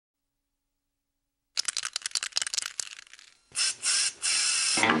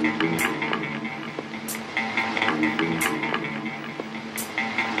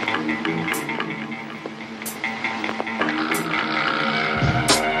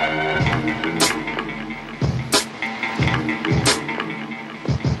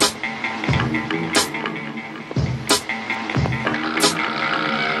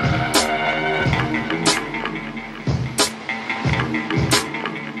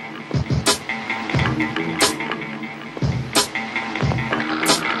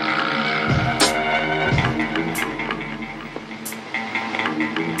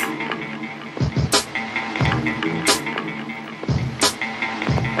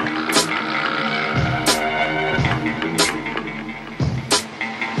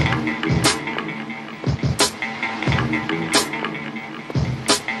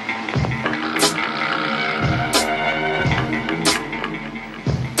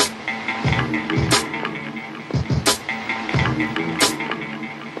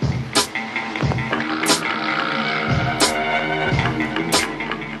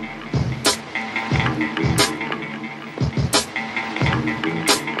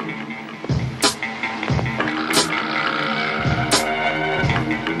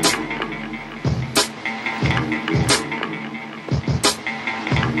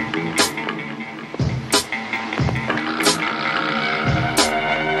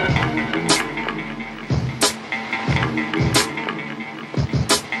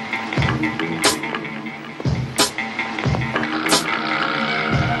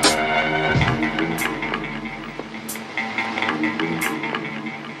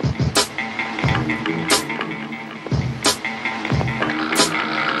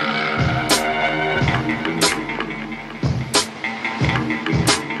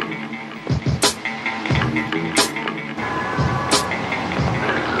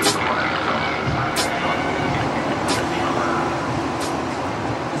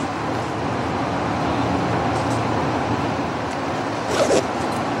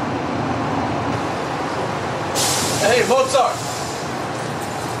Hey, Mozart!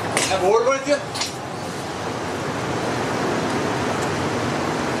 Have a word with you?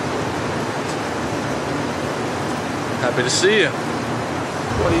 Happy to see you.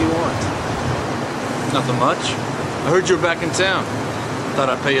 What do you want? Nothing much. I heard you were back in town. Thought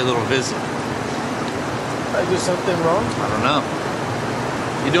I'd pay you a little visit. I do something wrong? I don't know.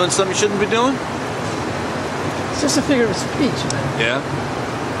 You doing something you shouldn't be doing? It's just a figure of speech, man. Yeah?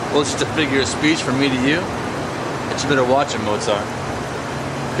 Well, it's just a figure of speech from me to you. But you better watch it, Mozart.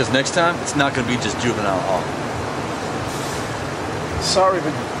 Because next time, it's not going to be just juvenile hall. Sorry,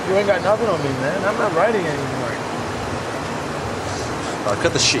 but you ain't got nothing on me, man. I'm not writing anymore.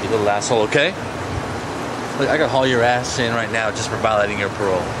 Cut the shit, you little asshole, okay? Look, I could haul your ass in right now just for violating your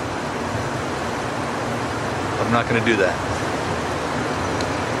parole. But I'm not going to do that.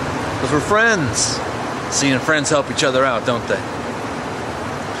 Because we're friends. Seeing friends help each other out, don't they?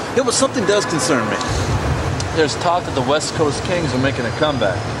 Yeah, but something does concern me. There's talk that the West Coast Kings are making a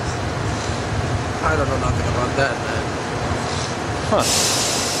comeback. I don't know nothing about that, man. Huh.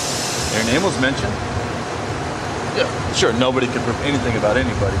 Your name was mentioned? Yeah, sure, nobody can prove anything about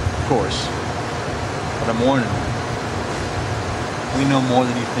anybody, of course. But I'm warning you. We know more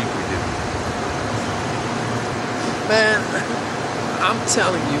than you think we do. Man, I'm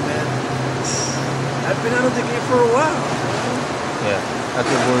telling you, man. I've been out of the game for a while. Yeah, that's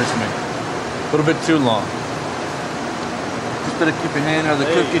what worries me. A little bit too long. Just better keep your hand out of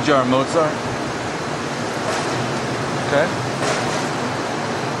the cookie jar, Mozart. Okay?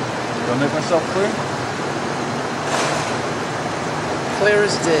 Do I make myself clear? Clear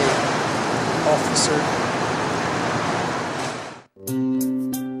as day, officer.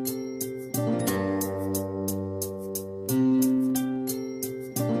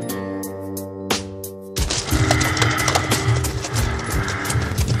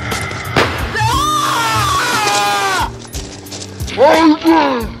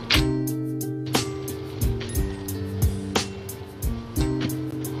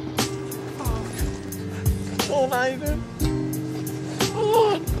 Come on, Ivan.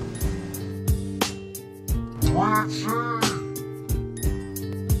 Come on.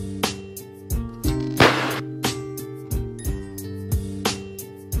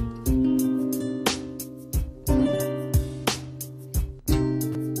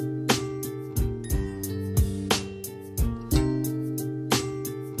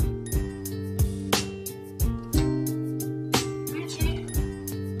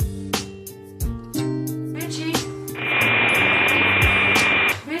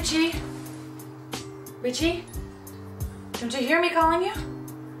 Richie? Don't you hear me calling you?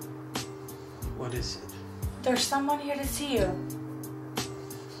 What is it? There's someone here to see you.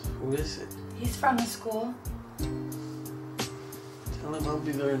 Who is it? He's from the school. Tell him I'll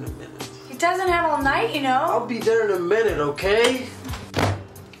be there in a minute. He doesn't have all night, you know. I'll be there in a minute, okay?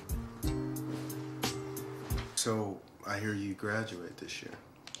 So, I hear you graduate this year.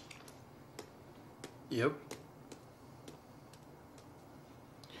 Yep.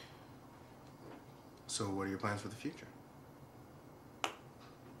 So, what are your plans for the future?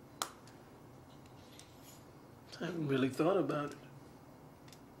 I haven't really thought about it.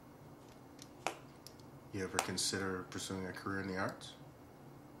 You ever consider pursuing a career in the arts?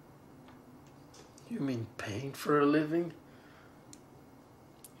 You mean paying for a living?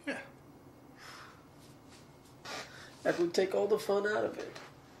 Yeah. That would take all the fun out of it.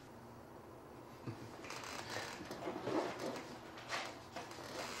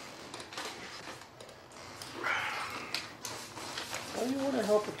 Why do you want to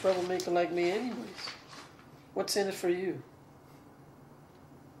help a troublemaker like me anyways? What's in it for you?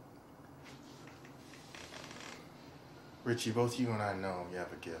 Richie, both you and I know you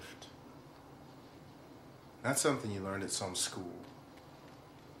have a gift. Not something you learned at some school.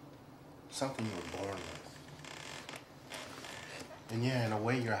 Something you were born with. And yeah, in a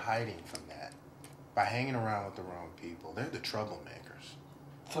way you're hiding from that. By hanging around with the wrong people. They're the troublemakers.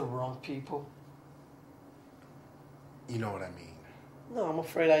 The wrong people? You know what I mean. No, I'm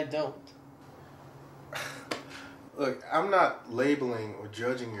afraid I don't. Look, I'm not labeling or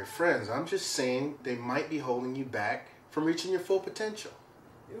judging your friends. I'm just saying they might be holding you back from reaching your full potential.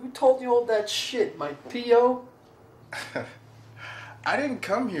 Who told you all that shit, my P.O.? I didn't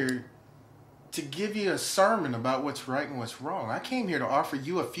come here to give you a sermon about what's right and what's wrong. I came here to offer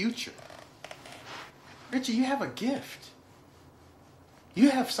you a future. Richie, you have a gift.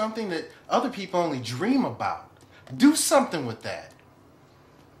 You have something that other people only dream about. Do something with that.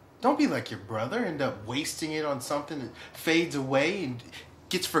 Don't be like your brother, end up wasting it on something that fades away and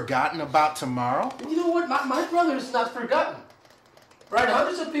gets forgotten about tomorrow. You know what? My brother is not forgotten. Right?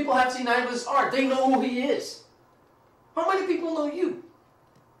 Hundreds of people have seen Ivan's art. They know who he is. How many people know you?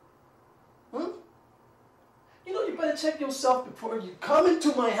 Huh? You know, you better check yourself before you come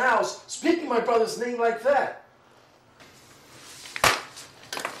into my house speaking my brother's name like that.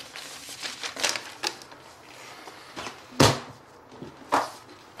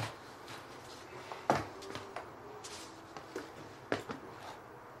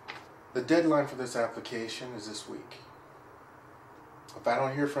 The deadline for this application is this week. If I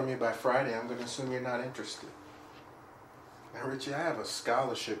don't hear from you by Friday, I'm going to assume you're not interested. Now, Richie, I have a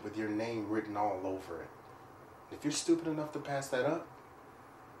scholarship with your name written all over it. If you're stupid enough to pass that up,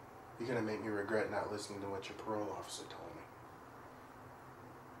 you're going to make me regret not listening to what your parole officer told me.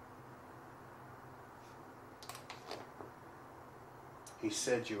 He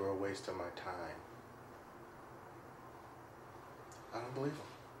said you were a waste of my time. I don't believe him.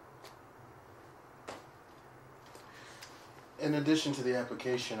 In addition to the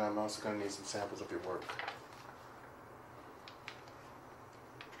application, I'm also going to need some samples of your work.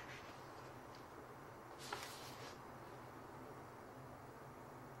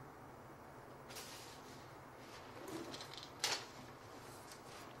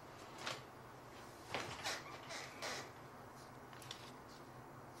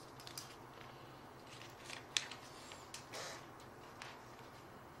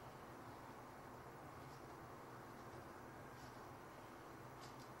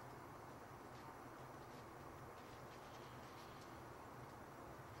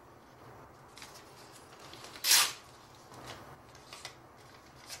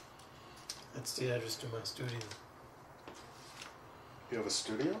 That's the address to my studio. You have a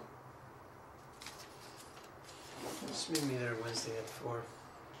studio? Just meet me there Wednesday at 4.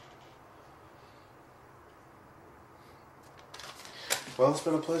 Well, it's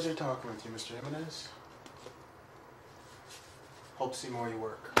been a pleasure talking with you, Mr. Jimenez. Hope to see more of your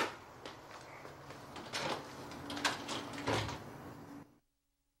work.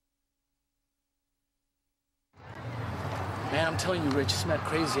 Man, I'm telling you, Rich, it's mad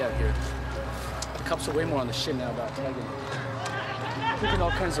crazy out here. The cops are way more on the shit now about tagging. Taking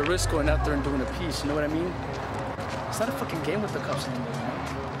all kinds of risks going out there and doing a piece, you know what I mean? It's not a fucking game with the cops anymore,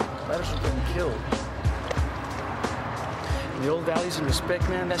 man. Writers are getting killed. And the old values and respect,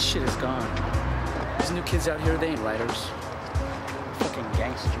 man, that shit is gone. These new kids out here, they ain't writers. Fucking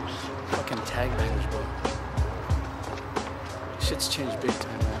gangsters. Fucking tag bangers, bro. Shit's changed big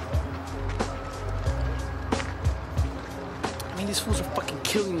time, man. I mean, these fools are fucking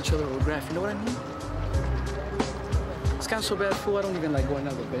killing each other over graph, you know what I mean? It's gotten so bad, fool, I don't even like going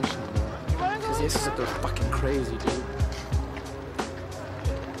down the bench anymore. Because the aces up there are fucking crazy, dude.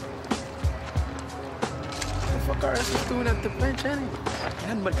 fuck are us doing at the bench anyway?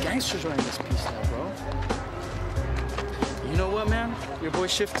 Man, but gangsters are in this piece now, bro. You know what, man? Your boy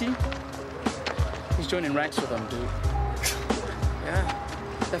Shifty? He's joining ranks with them, dude. Yeah.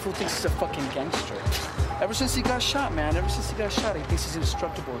 That fool thinks he's a fucking gangster. Ever since he got shot, man. Ever since he got shot, he thinks he's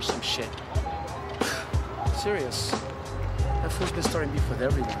indestructible or some shit. Serious. That fool's been starting beef with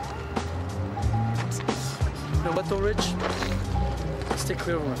everyone. You know what though, Rich? Stay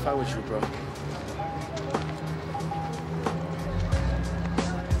clear of him if I was you, bro.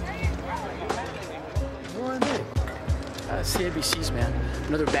 Who are they? CABC's, man.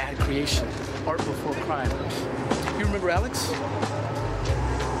 Another bad creation. Art before crime. You remember Alex?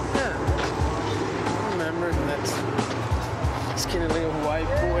 Yeah. I remember that skinny little white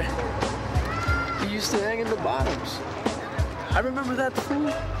boy. He used to hang in the bottoms. I remember that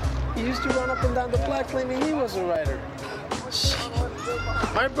fool. He used to run up and down the block claiming he was a writer. Shit.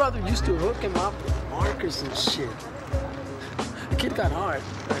 My brother used to hook him up with markers and shit. The kid got hard.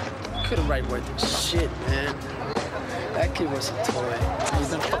 Couldn't write worth of shit, man. That kid was a toy.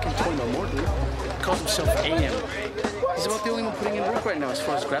 He's not a fucking toy no more, dude. He calls himself AM. He's about the only one putting in work right now as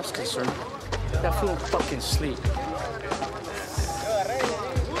far as Graph's concerned. That fool don't fucking sleep.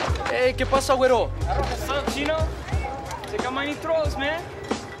 Hey, ¿qué pasa, güero? What's up, Chino? Check out my new throws, man.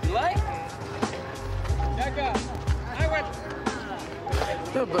 You like?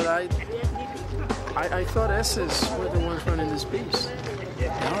 Yeah, but I thought S's were the ones running this piece. No,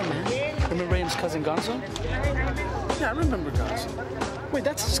 man. Remember Raym's cousin Gonzo? Yeah, I remember Gonzo. Wait,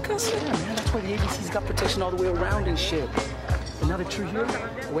 that's his cousin? Yeah, man. That's why the ABC's got protection all the way around and shit. And now that you're here,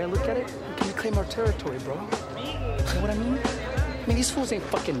 the way I look at it, we can reclaim our territory, bro. You know what I mean? I mean, these fools ain't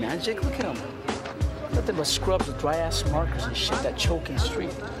fucking magic. Look at them. Nothing but scrubs with dry-ass markers and shit that choke in the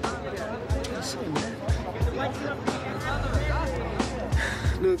street. What you saying, man?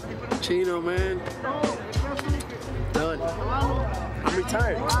 Look, Chino, man. Done. I'm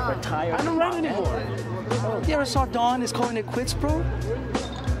retired. Retired? I don't run anymore. Oh, you ever saw Don is calling it quits, bro?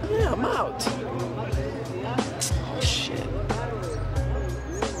 Yeah, I'm out. Oh, shit.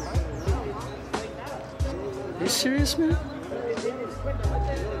 Are you serious, man?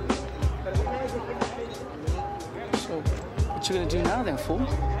 So, what you gonna do now then, fool?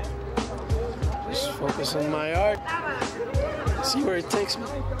 Just focus on my art. See where it takes me.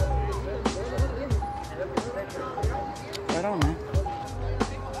 Right on, man.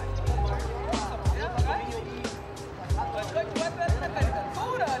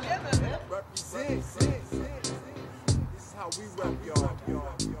 This is how we rep, y'all.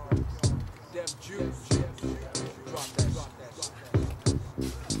 Dem juice. Drop that.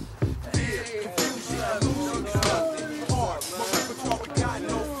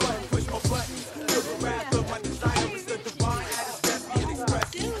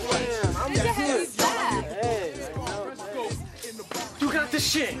 You got this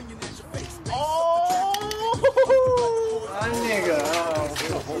shit. My nigga.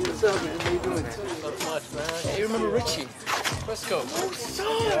 What's up, man? How you doing? Not much, man. Hey, you remember Richie? Let's go. What's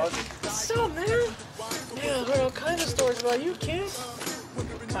up, man? Yeah, I heard all kinds of stories about you, kid.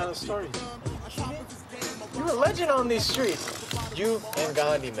 What kind of stories? You're a legend on these streets. You and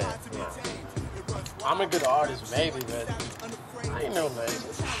Gandhi, man. Yeah. I'm a good artist, maybe, but I ain't no legend.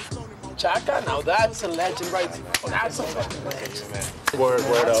 Chaka, now that's a legend right there. Oh, that's a fucking legend, man. Word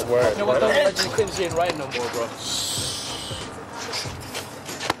up. You know what, though? Legend couldn't see it right no more, bro.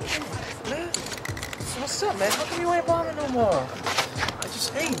 Man, what's up, man? How come you ain't bothering no more? I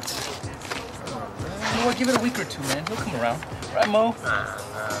just ain't. You know what? Give it a week or two, man. He'll come around. Right, Mo?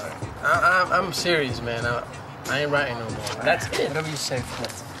 I'm serious, man. I ain't writing no more. That's it. Whatever you say, fool.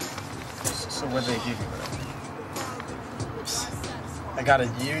 So what do they give you? I got a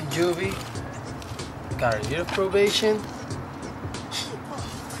year in juvie. Got a year of probation.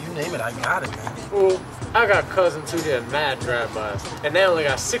 You name it, I got it, man. Well, I got cousins who did mad drive-bys, and they only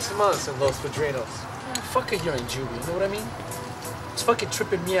got 6 months in Los Padrinos. Fuck a year in juvie, you know what I mean? What's fucking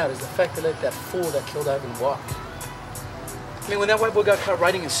tripping me out is the fact they let that fool that killed Ivan walk. I mean, when that white boy got caught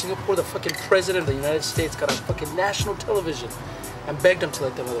riding in Singapore, the fucking president of the United States got on fucking national television and begged him to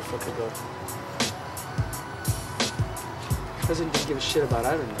let that motherfucker go. The president didn't give a shit about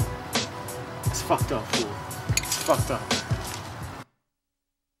Ivan, though. It's fucked up, fool. It's fucked up.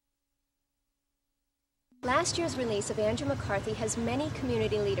 Last year's release of Andrew McCarthy has many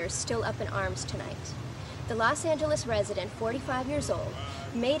community leaders still up in arms tonight. The Los Angeles resident, 45 years old,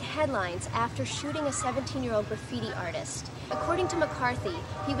 made headlines after shooting a 17-year-old graffiti artist. According to McCarthy,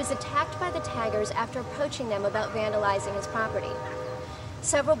 he was attacked by the taggers after approaching them about vandalizing his property.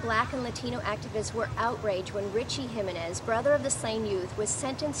 Several Black and Latino activists were outraged when Richie Jimenez, brother of the slain youth, was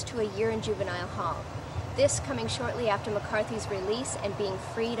sentenced to a year in juvenile hall. This coming shortly after McCarthy's release and being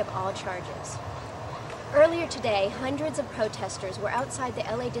freed of all charges. Earlier today, hundreds of protesters were outside the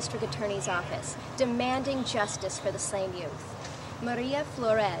LA District Attorney's office, demanding justice for the slain youth. Maria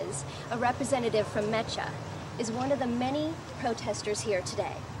Flores, a representative from Mecha, is one of the many protesters here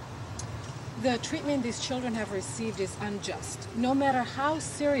today. The treatment these children have received is unjust. No matter how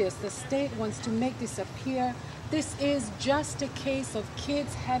serious the state wants to make this appear, this is just a case of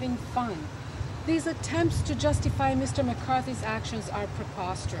kids having fun. These attempts to justify Mr. McCarthy's actions are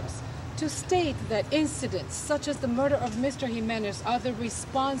preposterous. To state that incidents such as the murder of Mr. Jimenez are the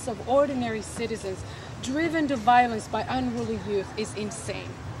response of ordinary citizens driven to violence by unruly youth is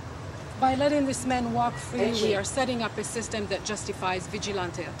insane. By letting this man walk free, we are setting up a system that justifies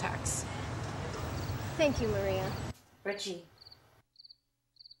vigilante attacks. Thank you, Maria. Richie.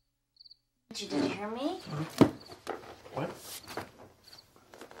 Richie, did you hear me? What?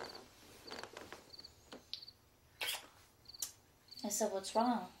 I said, what's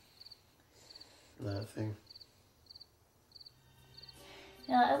wrong? Nothing.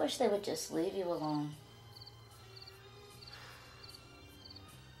 You know, I wish they would just leave you alone.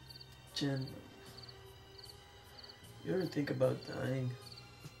 Jen, you ever think about dying?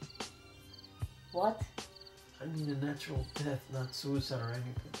 What? I mean a natural death, not suicide or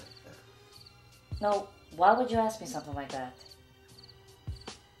anything like that. No, why would you ask me something like that?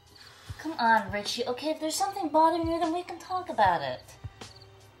 Come on, Richie. Okay, if there's something bothering you, then we can talk about it.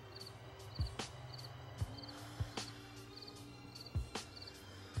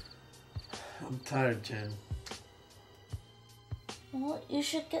 I'm tired, Jen. Well, you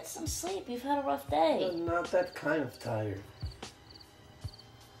should get some sleep. You've had a rough day. I'm not that kind of tired.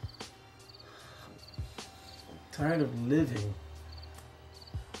 I'm tired of living.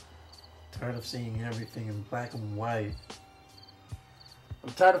 Tired of seeing everything in black and white.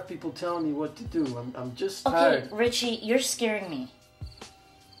 I'm tired of people telling me what to do. I'm just tired. Okay, Richie, you're scaring me.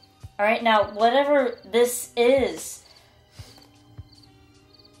 Alright, now, whatever this is,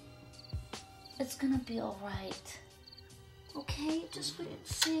 it's gonna be alright. Okay? Just wait and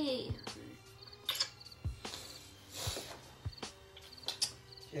see.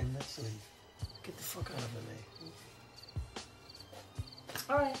 Jen, let's leave. Get the fuck out of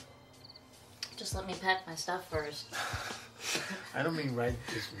LA. Alright. Just let me pack my stuff first. I don't mean right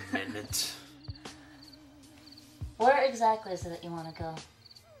this minute. Where exactly is it that you want to go?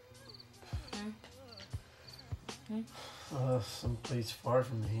 Someplace far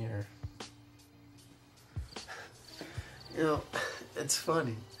from here. You know, it's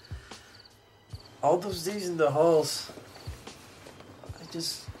funny. All those days in the halls, I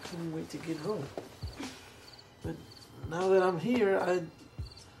just couldn't wait to get home. But now that I'm here, I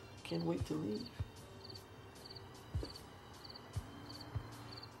can't wait to leave.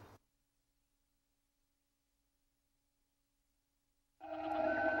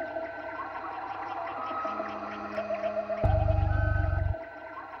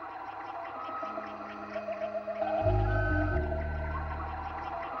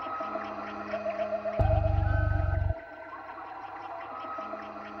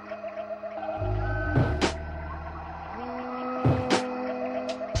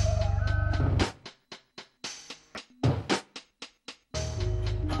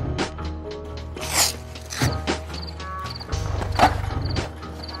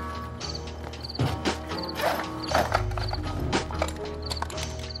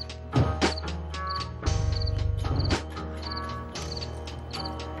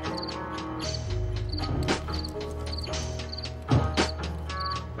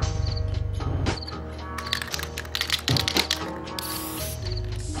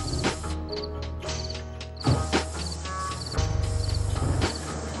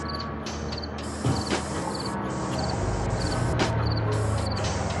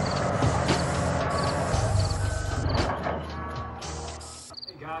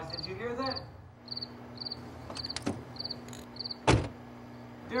 Did you hear that?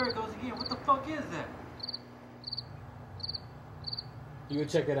 There it goes again. What the fuck is that? You go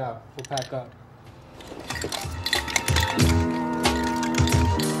check it out. We'll pack up.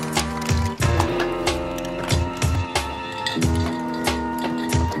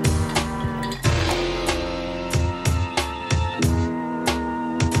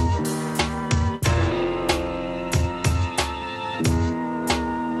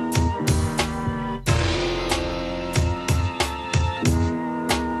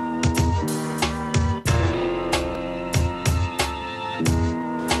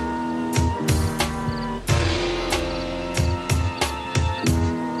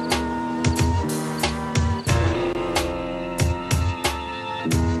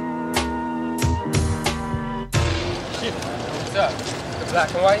 What's up? The black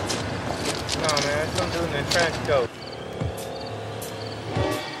and white? No, man. Some dude in a trench coat.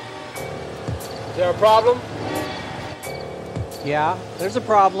 Is there a problem? Yeah, there's a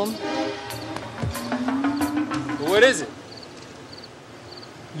problem. Well, what is it?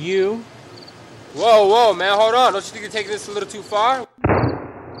 You. Whoa, whoa, man, hold on. Don't you think you're taking this a little too far?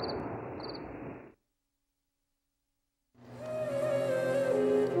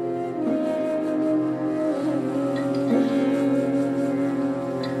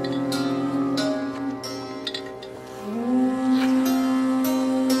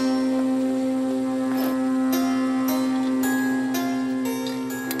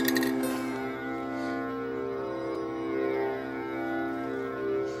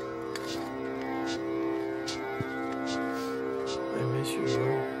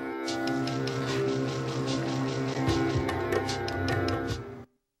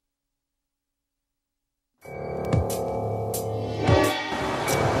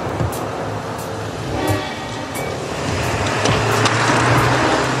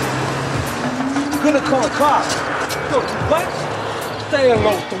 Call the cops. Look, what? Say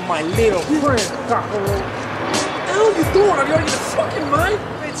hello to my little friend, Cockroach. What the hell you doing? Are you out of your fucking mind?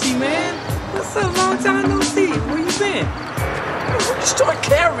 Richie, man. What's up? Long time no see. Where you been? Where you start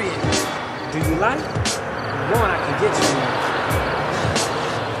carrying? Do you like? One, I can get you one.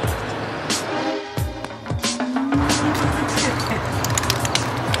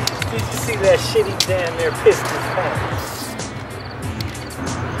 Did you see that shitty damn near pistol pack?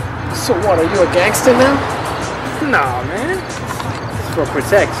 So what, are you a gangster now? Nah, man. It's for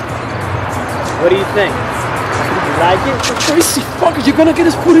protection. What do you think? You like it? You crazy fucker, you're gonna get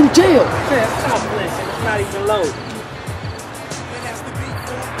us put in jail. Man, stop flinching. It's not even loaded.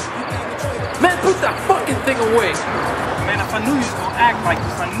 Man, put that fucking thing away. Man, if I knew you was gonna act like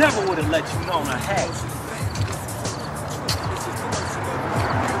this, I never would have let you know I had you.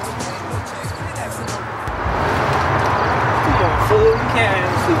 Fool, you can't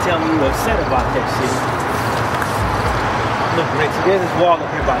honestly tell me you're upset about that shit. Look, Richie, there's this wall up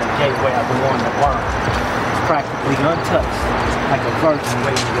here by the gateway I've been wanting to burn. It's practically untouched, like a virgin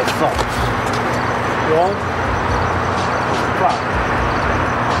waiting to get fucked. You on? What's the problem?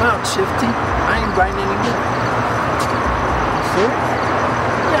 I'm out, Shifty. I ain't writing anymore. You serious?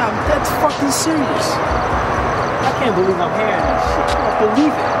 Yeah, that's fucking serious. I can't believe I'm hearing this shit. I don't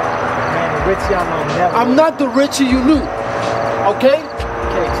believe it. Man, the Richie I know never... I'm not the Richie you knew. Okay?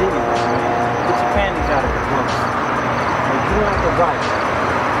 Okay, Jimmy, put your panties out of the clothes. Hey, you don't have to write.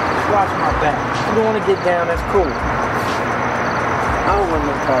 Just watch my back. If you don't want to get down, that's cool. I don't want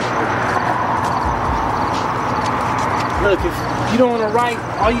no part of it. Look, if you don't want to write,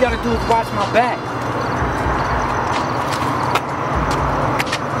 all you got to do is watch my back.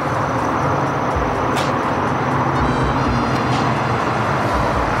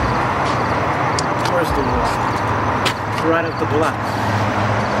 Where's the wall? Right up the block.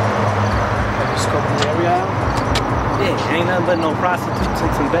 Have you scoped the area out? Yeah, ain't nothing but no prostitutes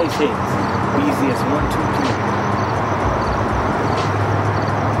and some base heads. Easy as 1, 2, 3.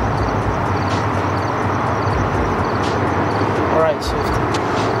 Alright, Shifty.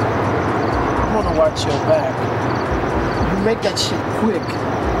 I'm gonna watch your back. You make that shit quick.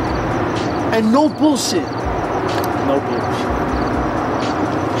 And no bullshit. No bullshit.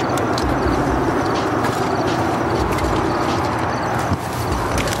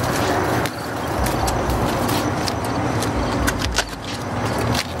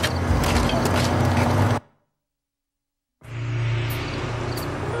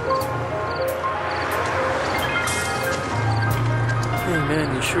 Man,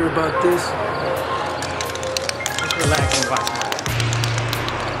 you sure about this? Just relax and watch.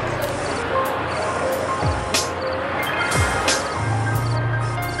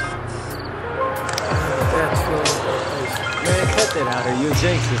 Man, cut that out or you'll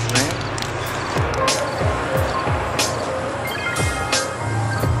jinx this, man.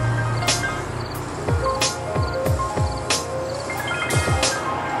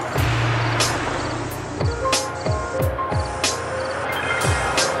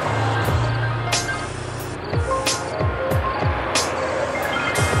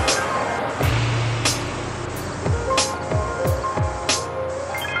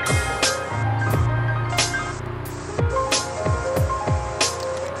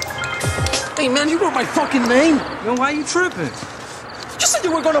 Hey man, you wrote my fucking name. Yo, why you tripping? You said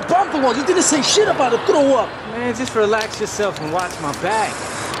you were gonna bump the wall. You didn't say shit about it. Throw up. Man, just relax yourself and watch my back.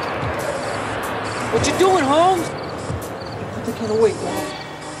 What you doing, Holmes? Put the can away, man.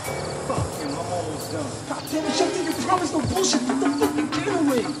 Fuck him, I'm almost done. God damn it, Shifty, you promised no bullshit. Put the fucking can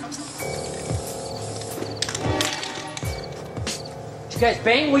away. guys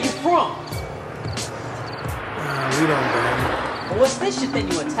bang? Where you from? We don't bang. Well, what's this shit then,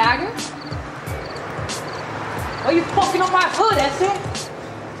 you a tagger? Why you fucking up my hood, that's it?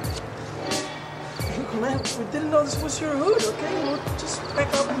 Man, we didn't know this was your hood, okay? We'll just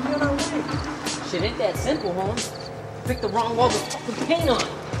back up and be on our way. Shit ain't that simple, Holmes. You picked the wrong wall to fucking paint on.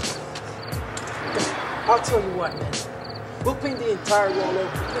 I'll tell you what, man. We'll paint the entire wall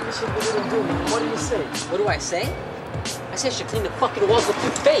over. Give me shit we didn't do, man. What do you say? What do I say? I said you should clean the fucking walls with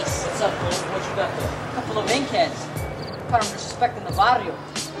your face. What's up, Holmes? What you got there? A couple of incats. Caught them disrespecting the barrio.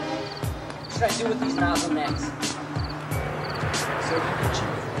 What should I do with these nozzle necks? So you can cheat.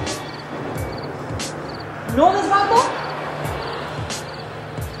 ¿No les mato?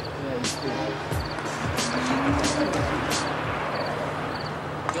 Yeah, you do.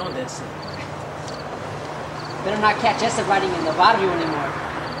 Yo, that's it. Better not catch Essa riding in the barrio anymore.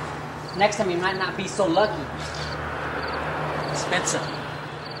 Next time you might not be so lucky. Dispensa.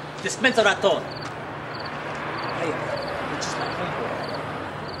 Dispensa ratón. Hey, which is my people.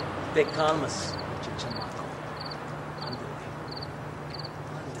 Te calmas, chichamaco.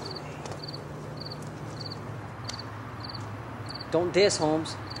 Don't diss,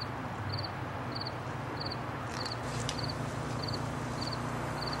 Holmes.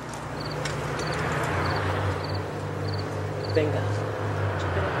 Venga.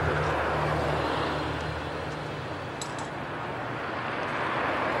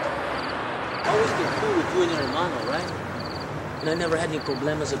 Always been cool with you and your hermano, right? And I never had any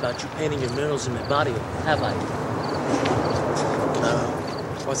problemas about you painting your murals in my barrio, have I?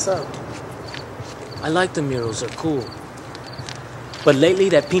 What's up? I like the murals, they're cool. But lately,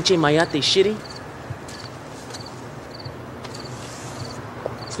 that pinche mayate shitty,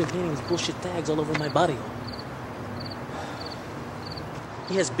 he's been painting his bullshit tags all over my barrio.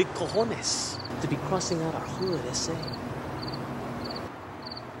 He has big cojones to be crossing out our hood, ese.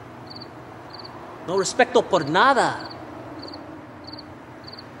 No respeto por nada.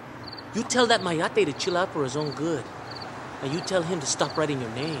 You tell that mayate to chill out for his own good. And you tell him to stop writing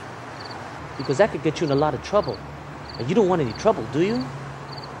your name. Because that could get you in a lot of trouble. And you don't want any trouble, do you?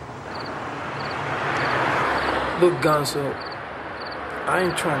 Look, Gonzo, I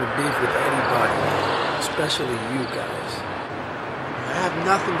ain't trying to beef with anybody, especially you guys. I have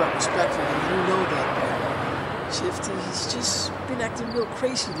nothing but respect for him, you know that, man. Shifty, he's just been acting real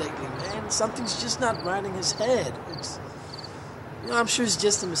crazy lately, man. Something's just not right in his head. It's, you know, I'm sure it's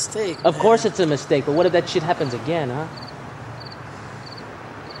just a mistake. Of course it's a mistake, but what if that shit happens again, huh?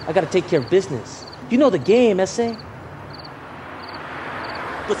 I gotta take care of business. You know the game, ese?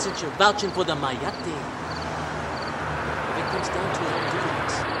 But since you're vouching for the mayate, if it comes down to it, I'll do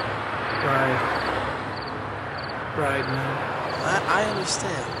it. Right, man. I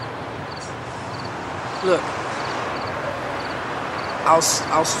understand. Look,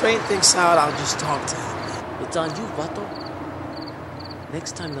 I'll straighten things out. I'll just talk to him. It's on you, vato.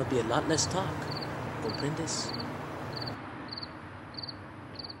 Next time there'll be a lot less talk. ¿Comprendes?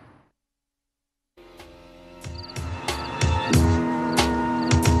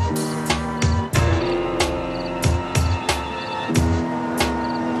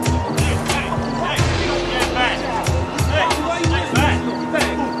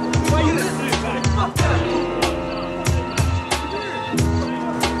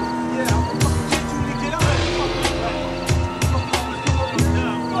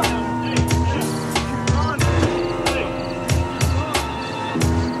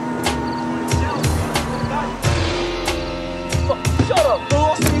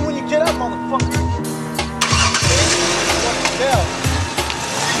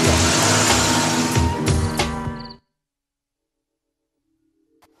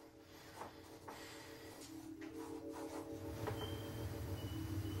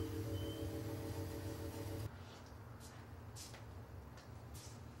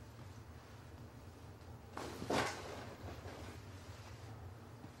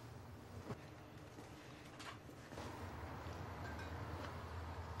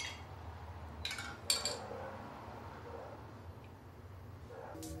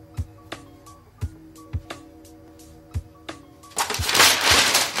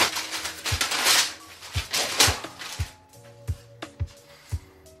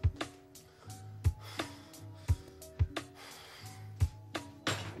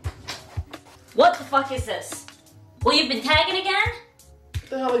 What the fuck is this? Well, you've been tagging again? What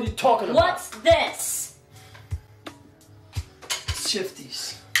the hell are you talking about? What's this?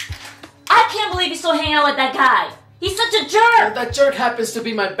 Shifties. I can't believe you still hang out with that guy. He's such a jerk. Well, that jerk happens to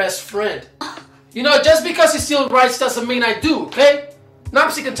be my best friend. You know, just because he still writes doesn't mean I do, okay? Now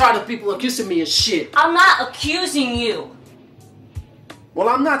I'm sick and tired of people accusing me of shit. I'm not accusing you. Well,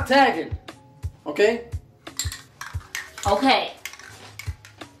 I'm not tagging. Okay? Okay.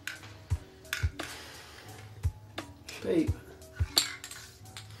 Babe.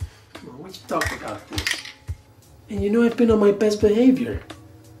 Come on, we talked about this. And you know I've been on my best behavior.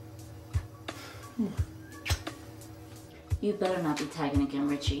 You better not be tagging again,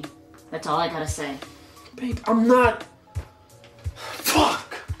 Richie. That's all I gotta say. Babe, I'm not.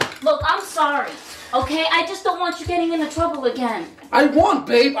 Fuck! Look, I'm sorry, okay? I just don't want you getting into trouble again. I won't,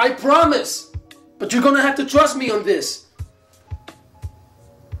 babe, I promise. But you're gonna have to trust me on this.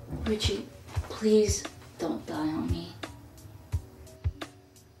 Richie, please don't die on me.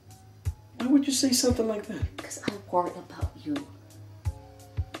 Why would you say something like that? Because I worry about you.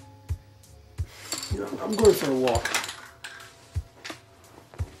 You know, I'm going for a walk.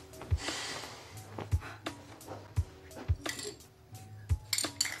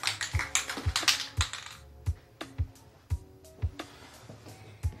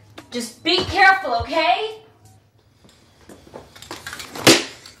 Just be careful, okay?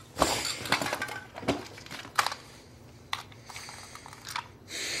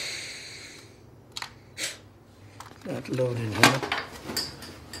 Not loading, huh?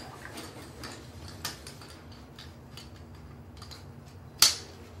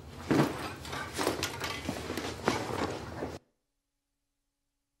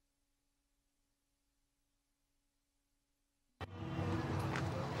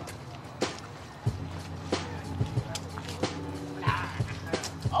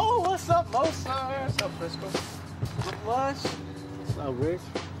 Oh, what's up, Mozart? What's up, Frisco? Not much. What's up, Rich?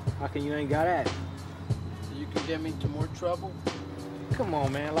 How come you ain't got at it? You can get me into more trouble? Come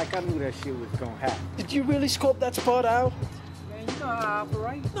on, man. Like I knew that shit was gonna happen. Did you really scope that spot out? Man, you know how I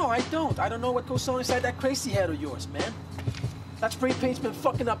operate. No, I don't. I don't know what goes on inside that crazy head of yours, man. That spray paint's been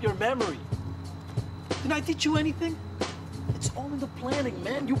fucking up your memory. Did I teach you anything? It's all in the planning,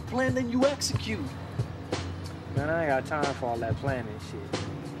 man. You plan, then you execute. Man, I ain't got time for all that planning shit.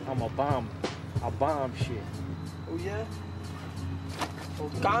 I'm a bomber. I bomb shit. Oh, yeah? Well,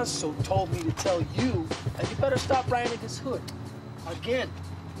 Gonzo told me to tell you that you better stop riding his hood. Again.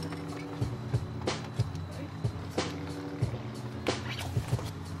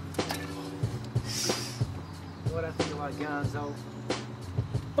 You know what I think about Gonzo?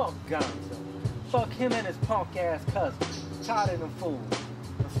 Fuck Gonzo. Fuck him and his punk ass cousin. Tired of them fools.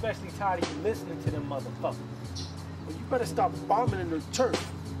 Especially tired of you listening to them motherfuckers. Well, you better stop bombing in the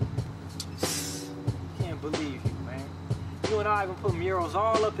turf. Can't believe you, man. You and I gonna put murals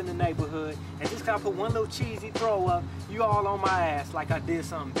all up in the neighborhood, and just gotta put one little cheesy throw up, you all on my ass like I did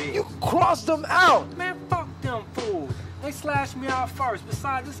something big. You crossed them out! Man, fuck them fools. They slashed me out first.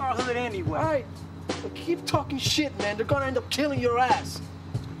 Besides, this our hood anyway. All right, but keep talking shit, man. They're gonna end up killing your ass.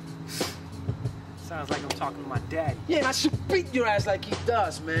 Sounds like I'm talking to my daddy. Yeah, and I should beat your ass like he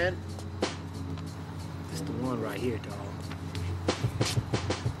does, man. It's the one right here, dog.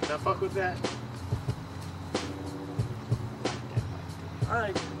 Can I fuck with that?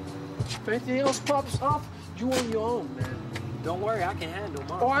 Alright. If anything else pops off, you on your own, man. Don't worry, I can handle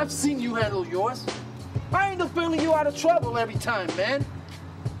mine. Oh, I've seen you handle yours. I end up bailing you out of trouble every time, man.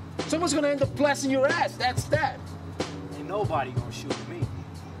 Someone's gonna end up blasting your ass, that's that. Ain't nobody gonna shoot me.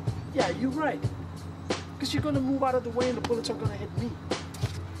 Yeah, you're right. Because you're gonna move out of the way and the bullets are gonna hit me.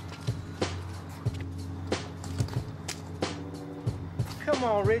 Come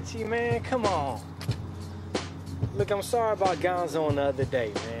on, Richie, man, come on. Look, I'm sorry about Gonzo on the other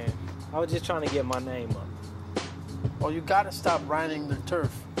day, man. I was just trying to get my name up. Well, you gotta stop riding the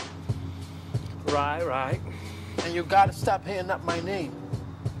turf. Right. And you gotta stop hitting up my name.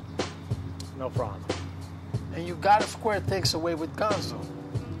 No problem. And you gotta square things away with Gonzo.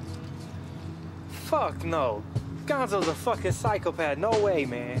 Fuck no. Gonzo's a fucking psychopath. No way,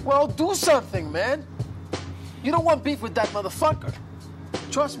 man. Well, do something, man. You don't want beef with that motherfucker.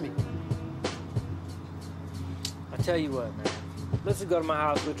 Trust me. I tell you what, man. Let's just go to my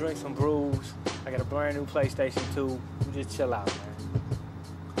house. We'll drink some brews. I got a brand new PlayStation 2. We'll just chill out, man.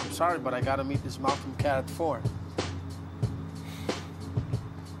 I'm sorry, but I gotta meet this Malcolm cat at 4.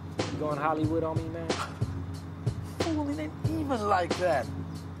 You going Hollywood on me, man? Fool, it ain't even like that.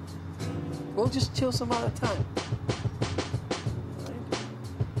 We'll just chill some other time.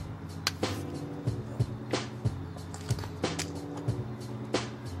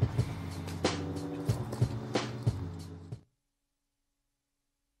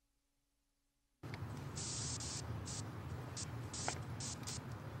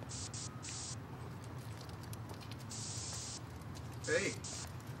 Hey,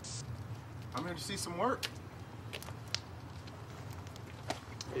 I'm here to see some work.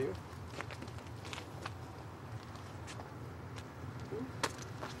 You?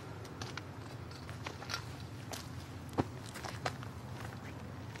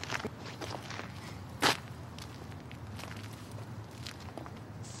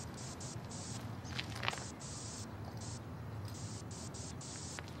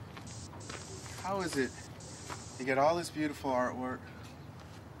 How is it you get all this beautiful artwork,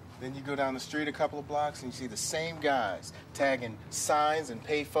 then you go down the street a couple of blocks and you see the same guys tagging signs and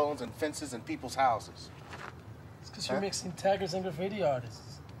payphones and fences and people's houses? It's because you're mixing taggers and graffiti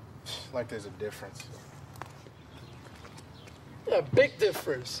artists. Like there's a difference. Yeah, big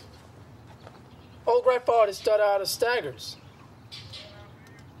difference. Old graph artists started out as staggers.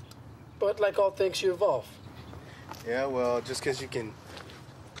 But like all things, you evolve. Yeah, well, just because you can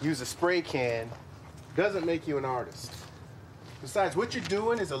use a spray can doesn't make you an artist. Besides, what you're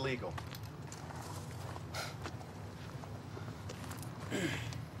doing is illegal.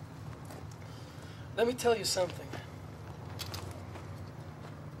 Let me tell you something.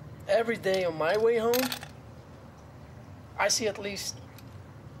 Every day on my way home, I see at least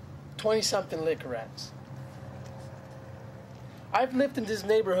 20-something liquor rats. I've lived in this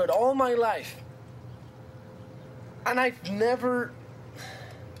neighborhood all my life. And I've never,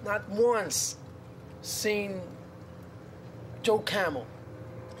 not once, seen Joe Camel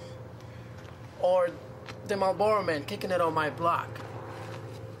or the Marlboro Man kicking it on my block.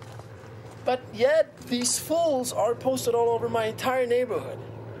 But yet, these fools are posted all over my entire neighborhood.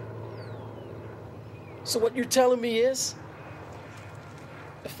 So what you're telling me is,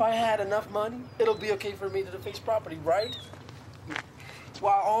 if I had enough money, it'll be okay for me to fix property, right?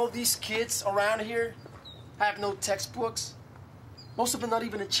 While all these kids around here have no textbooks, most of them not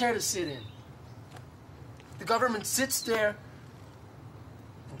even a chair to sit in. The government sits there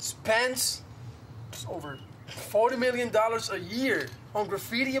and spends over $40 million a year on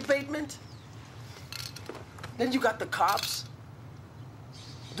graffiti abatement. Then you got the cops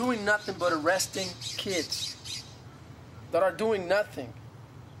doing nothing but arresting kids that are doing nothing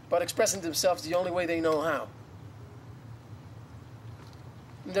but expressing themselves the only way they know how.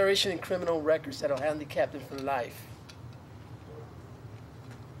 And they're issuing criminal records that'll handicap them for life.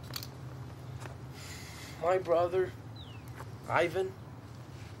 My brother, Ivan,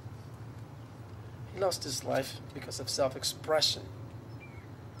 he lost his life because of self-expression.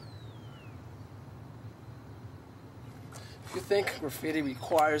 If you think graffiti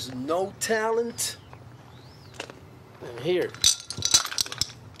requires no talent, then here,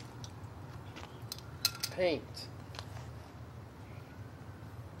 paint.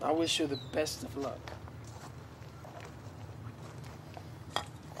 I wish you the best of luck.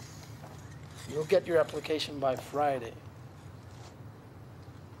 You'll get your application by Friday.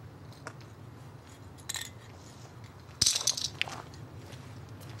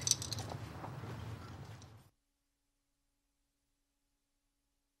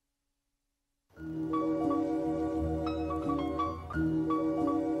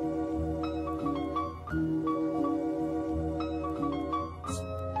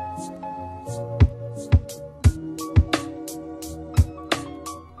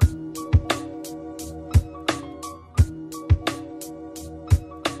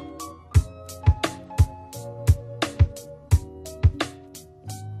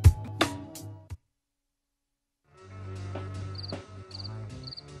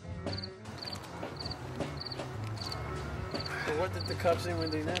 What did the cops say when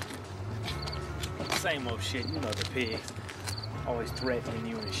they nabbed you? Same old shit, you know the pigs. Always threatening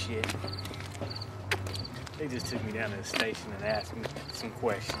you and shit. They just took me down to the station and asked me some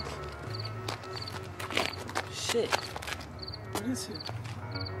questions. Shit. What is it?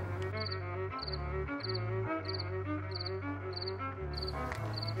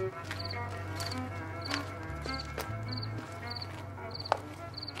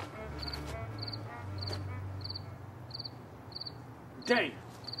 Damn,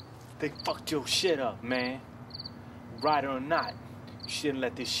 they fucked your shit up, man. Right or not, you shouldn't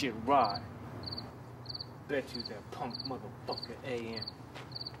let this shit ride. Bet you that punk motherfucker A.M.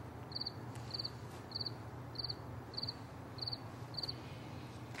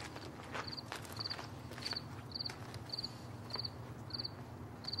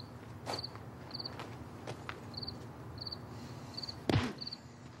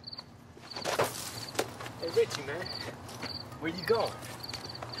 Hey, Richie, man. Where you going?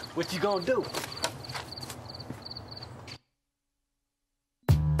 What you gonna do?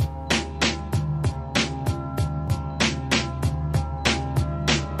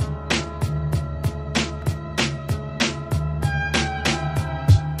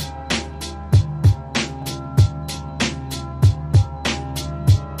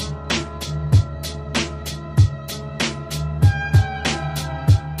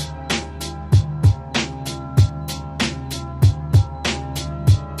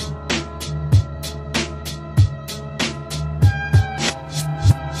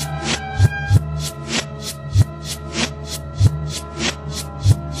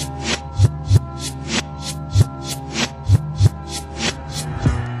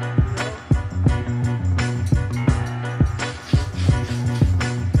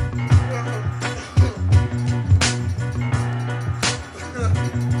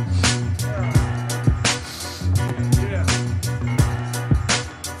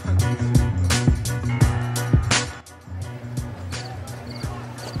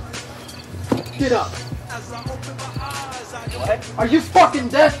 Get up. What? Are you fucking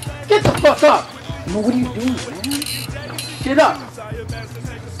deaf? Get the fuck up. No, what are you doing, man? Get up.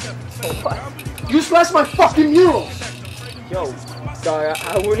 What? You slashed my fucking murals. Yo, dog,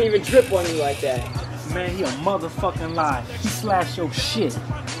 I wouldn't even trip on you like that. Man, he a motherfucking lie. He slashed your shit.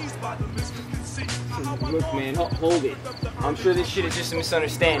 Look, man, hold it. I'm sure this shit is just a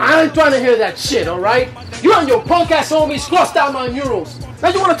misunderstanding. I ain't trying to hear that shit, alright? You and your punk ass homies crossed out my murals. Now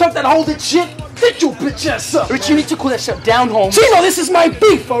you wanna talk that hold it shit? Get your bitch ass up. Rich, you need to cool that shit down, home. Chino, this is my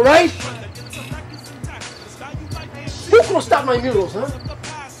beef, alright? Who crossed out my murals, huh?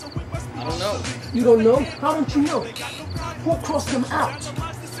 I don't know. You don't know? How don't you know? Who crossed them out?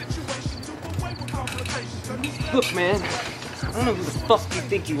 Look, man, I don't know who the fuck you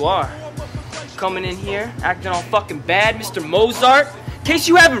think you are. Coming in here, acting all fucking bad, Mr. Mozart. In case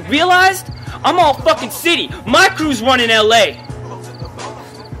you haven't realized, I'm all fucking city. My crew's running LA.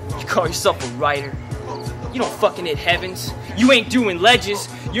 You call yourself a writer. You don't fucking hit heavens. You ain't doing ledges.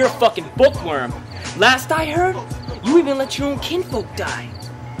 You're a fucking bookworm. Last I heard, you even let your own kinfolk die.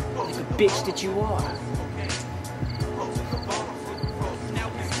 Like a bitch that you are.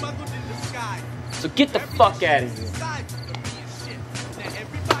 So get the fuck out of here.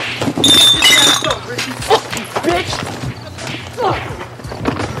 Fuck you, bitch!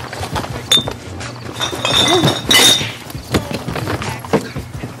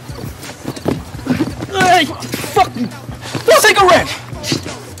 Hey, fuck you! Cigarette!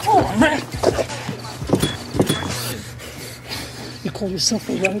 Oh, man! You call yourself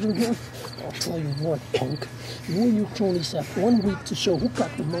a writer here? I'll tell you what, punk. You and your cronies have 1 week to show who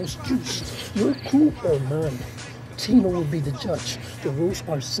got the most juice. Your crew or mine. Tino will be the judge. The rules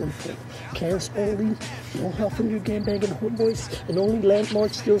are simple. Cans only, no help from your gangbanging homeboys, and only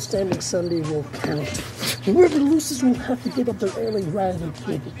landmarks still standing Sunday will count. Whoever loses will have to give up their LA riding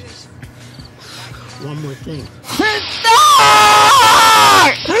privileges. One more thing.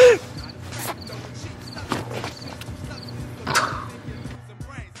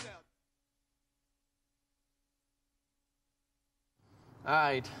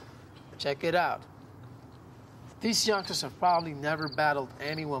 Alright, check it out. These youngsters have probably never battled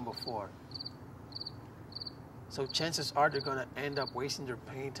anyone before. So chances are they're gonna end up wasting their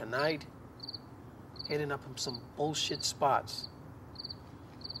pain tonight, hitting up some bullshit spots.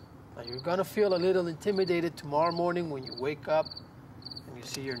 Now you're gonna feel a little intimidated tomorrow morning when you wake up and you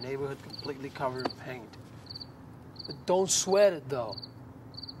see your neighborhood completely covered in paint. But don't sweat it though,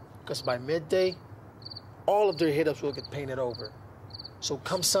 because by midday, all of their hit-ups will get painted over. So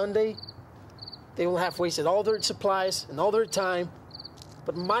come Sunday, they will have wasted all their supplies and all their time,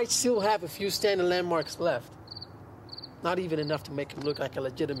 but might still have a few standing landmarks left. Not even enough to make them look like a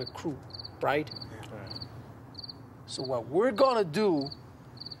legitimate crew, right? So what we're gonna do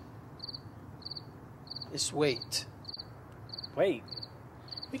is wait. Wait.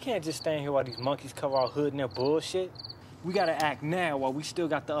 We can't just stand here while these monkeys cover our hood in their bullshit. We gotta act now while we still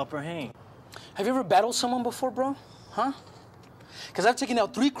got the upper hand. Have you ever battled someone before, bro? Huh? Because I've taken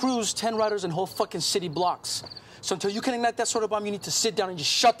out 3 crews, 10 riders, and whole fucking city blocks. So until you can ignite that sort of bomb, you need to sit down and just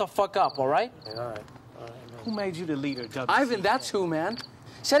shut the fuck up, all right? All right. Who made you the leader, WC? Ivan, that's who, man.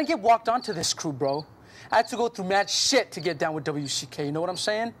 See, I didn't get walked onto this crew, bro. I had to go through mad shit to get down with WCK, you know what I'm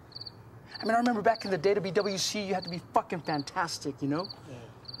saying? I mean, I remember back in the day to be WC, you had to be fucking fantastic, you know? Yeah.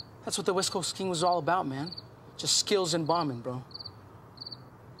 That's what the West Coast King was all about, man. Just skills and bombing, bro.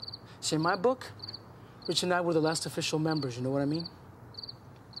 See, in my book, Rich and I were the last official members, you know what I mean?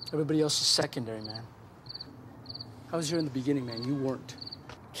 Everybody else is secondary, man. I was here in the beginning, man. You weren't.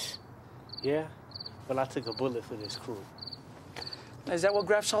 Yeah? Well, I took a bullet for this crew. Is that what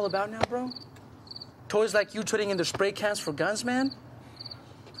Graph's all about now, bro? Toys like you trading in their spray cans for guns, man?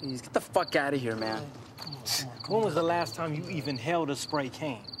 Please, get the fuck out of here, man. When was the last time you even held a spray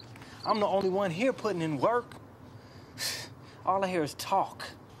can? I'm the only one here putting in work. All I hear is talk.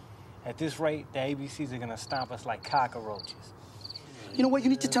 At this rate, the ABCs are gonna stomp us like cockroaches. You know what? You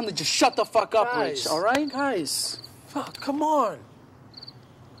need to tell them to just shut the fuck up, Rich, all right? Guys, fuck, come on.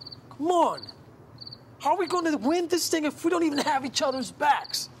 Come on. How are we going to win this thing if we don't even have each other's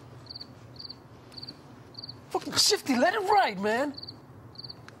backs? Fucking Shifty, let it ride, man.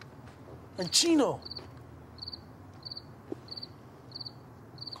 And Chino.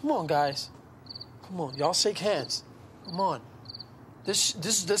 Come on, guys. Come on, y'all shake hands. Come on.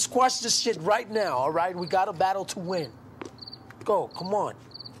 Let's squash this shit right now, all right? We got a battle to win. Go, come on.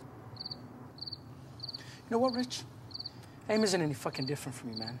 You know what, Rich? AIM isn't any fucking different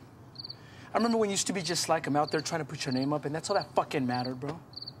from me, man. I remember when you used to be just like him out there trying to put your name up, and that's all that fucking mattered, bro.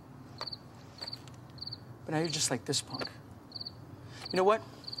 But now you're just like this punk. You know what?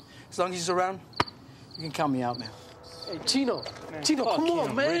 As long as he's around, You can count me out, man. Hey, Chino. Man, Chino, fuck come on,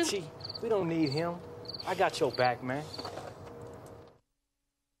 him, man. Richie. We don't need him. I got your back, man.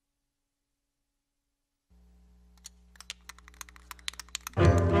 Hand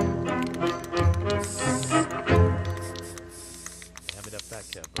me that fat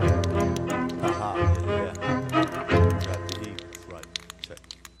cat, bro. Haha, yeah. Trap the heat, right, check.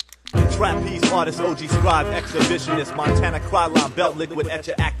 Trapeze artist, OG scribe, exhibitionist, Montana Cryline, belt liquid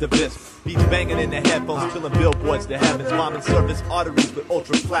etcher activist. Beats banging in the headphones, filling billboards to heavens. Bombing service arteries with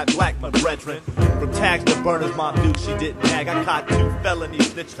ultra flat black, my brethren. From tags to burners, mom dude, she didn't nag. I caught 2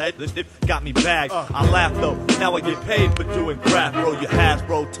 felonies, snitch head, got me bagged. I laugh though, now I get paid for doing graft, bro. You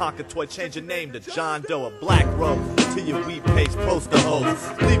Hasbro, Tonka toy, change your name to John Doe, a black row. Till your wheat paste, poster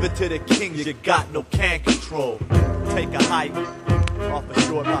hoes. Leave it to the kings, you got no can control. Take a hike, off a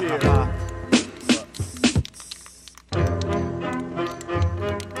short pier.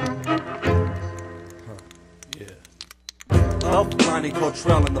 Love Lonnie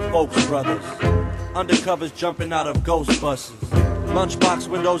Cotrell and the Folks Brothers. Undercovers jumping out of Ghostbusters. Lunchbox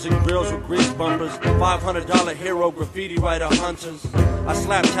windows and grills with grease bumpers. $500 hero graffiti writer hunters. I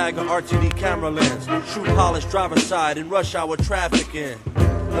slap tag a RTD camera lens. Shoe polish driver's side in rush hour traffic in.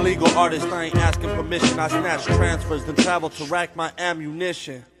 Illegal artist, I ain't asking permission. I snatch transfers, then travel to rack my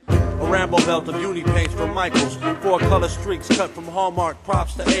ammunition. A Rambo belt of uni paints from Michaels. 4 color streaks cut from Hallmark,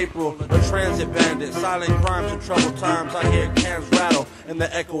 props to April. A transit bandit, silent crimes and troubled times. I hear cans rattle and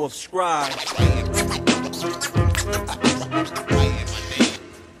the echo of scribe.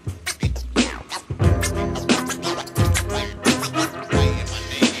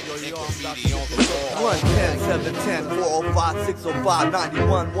 One 10 7 10 405 605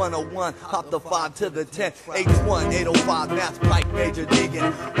 91 101. Hop the 5 to the 10 H1 805 Mass Pike Major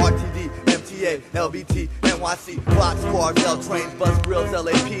Deegan RTD MTA LBT NYC Box Cars L Trains Bus Grills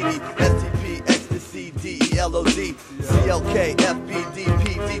LAPD STP Ecstasy DELOD CLK FBD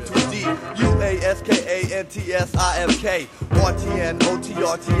PD2D UASKA NTS IFK RTN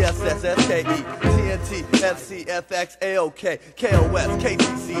OTRTS SSKE TNT FC FX AOK KOS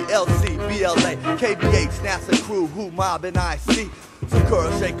KTC LC BLA KBH NASA Crew Who Mob and IC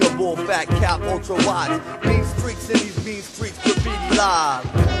Sakura Shaker Bull Fat Cap Ultra Wide Mean streaks in these mean streets Graffiti Live.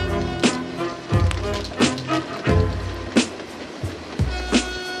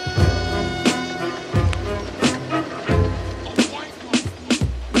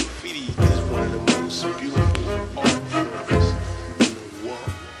 Graffiti is one of the most beautiful art forms in the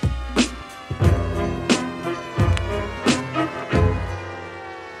world.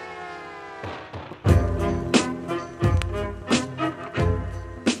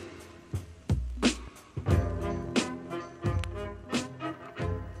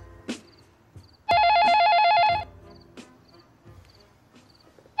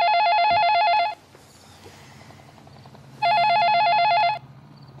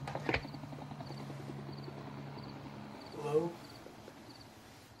 Hello?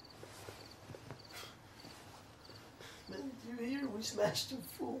 Man, did you hear? We smashed 2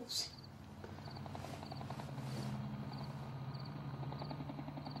 fools.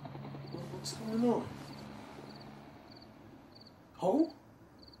 What's going on? Who?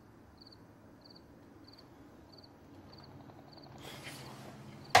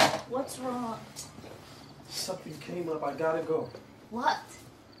 What's wrong? Something came up. I gotta go. What?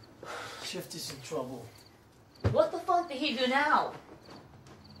 Shift is in trouble. What the fuck did he do now?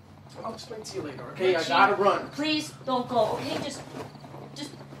 I'll explain to you later, okay? Richie, I gotta run. Please don't go, okay? Just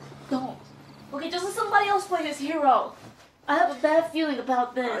don't. Okay, just let somebody else play this hero. I have a bad feeling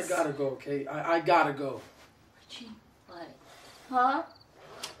about this. I gotta go, okay? I gotta go. Richie, what? Huh?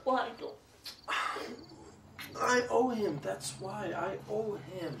 Why don't? I owe him. That's why I owe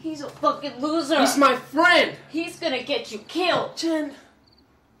him. He's a fucking loser. He's my friend. He's gonna get you killed. Jen,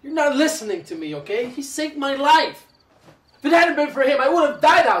 you're not listening to me, okay? He saved my life. If it hadn't been for him, I would have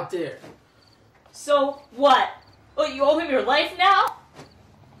died out there. So what? Oh, you owe him your life now?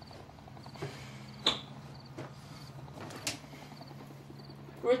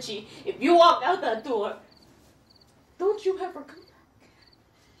 Richie, if you walk out that door, don't you ever come back.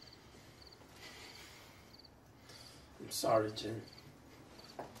 I'm sorry, Jen.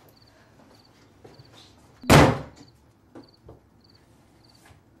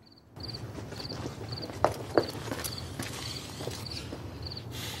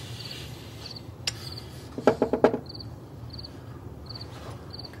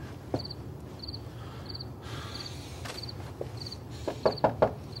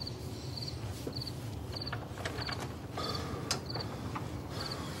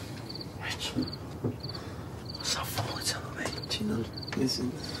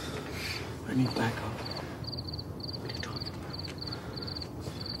 Listen, I need backup.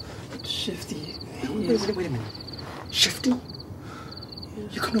 Shifty. Wait a minute. Shifty?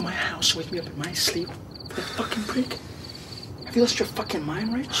 You come to my house, wake me up in my sleep? That fucking prick? Have you lost your fucking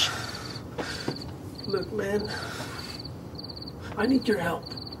mind, Rich? Look, man. I need your help.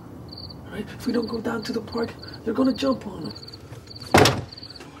 All right? If we don't go down to the park, they're gonna jump on him.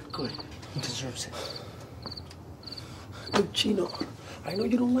 Good. He deserves it. Look, Chino, I know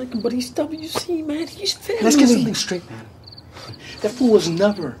you don't like him, but he's WC, man. He's family. Let's get something straight, man. That fool was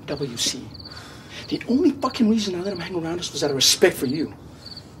never WC. The only fucking reason I let him hang around us was out of respect for you.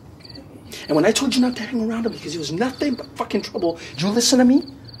 And when I told you not to hang around him because he was nothing but fucking trouble, did you listen to me?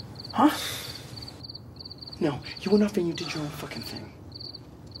 Huh? No, you went off and you did your own fucking thing.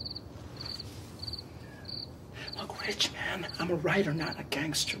 Look, Rich, man, I'm a writer, not a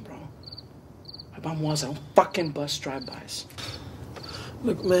gangster, bro. My mom was, I don't fucking bust drive-bys.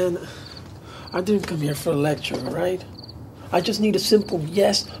 Look, man, I didn't come here for a lecture, all right? I just need a simple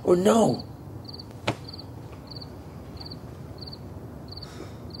yes or no.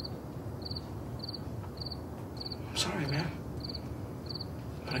 I'm sorry, man.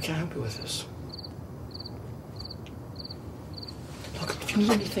 But I can't help you with this. Look, if you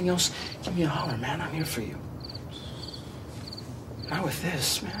need anything else, give me a holler, man. I'm here for you. Not with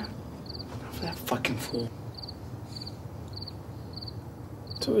this, man. Not for that fucking fool.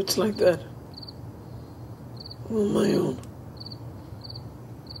 So it's like that. I'm on my own.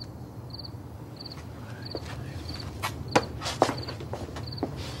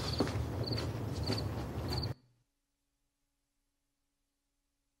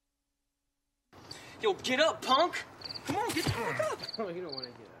 Yo, get up, punk! Come on, get the fuck up! Oh, you don't want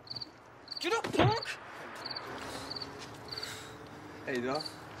to get up. Get up, punk! Hey, dog.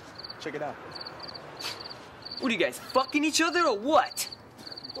 Check it out. What are you guys, fucking each other or what?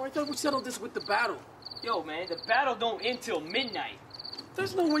 Oh, I thought we settled this with the battle. Yo, man, the battle don't end till midnight.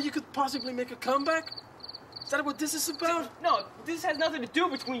 There's no way you could possibly make a comeback? Is that what this is about? No, this has nothing to do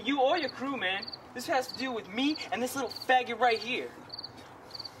between you or your crew, man. This has to do with me and this little faggot right here.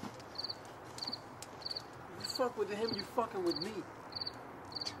 You fuck with him, you fucking with me.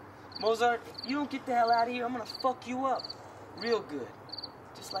 Mozart, if you don't get the hell out of here, I'm gonna fuck you up. Real good.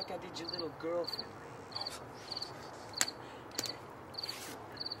 Just like I did your little girlfriend.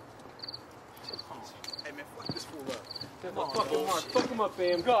 Hey, man, fuck this fool up. Come on, fucking Mark. Fuck him up,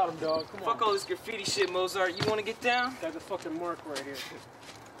 Bam. Got him, dog. Come on. Fuck all this graffiti shit, Mozart. You wanna get down? Got the fucking Mark right here.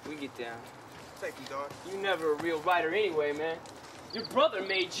 We get down. Thank you, dog. You never a real writer anyway, man. Your brother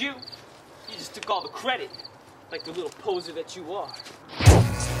made you. You just took all the credit. Like the little poser that you are.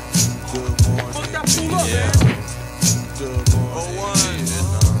 Fuck that fool up, man.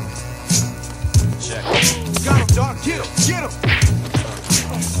 Check. Got him, dog. Get him.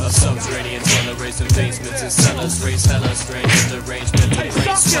 Subterranean dweller, raising basements and cellars, raise hella strange derangement, race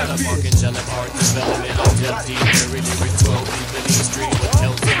swell up, angelic art development, I'm deep deep, very lyric 12, deep in the street with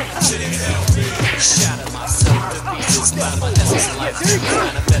healthy, sitting healthy, shatter myself, the pieces, splatter my essence of life,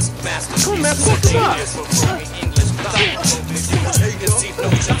 manifest masterpiece, come on, fuck him up! English, conceive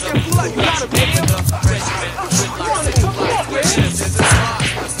notions of regiment,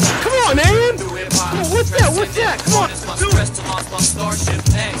 Come on, man! What's that? Come on, dude! Starship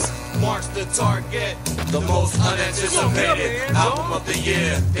X marks the target. The most unanticipated album of the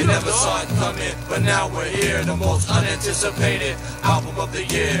year. They never saw it coming, but now we're here. The most unanticipated album of the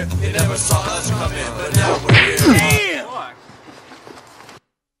year. They never saw us coming, but now we're here. Damn!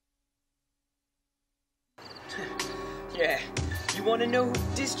 Yeah. You wanna know who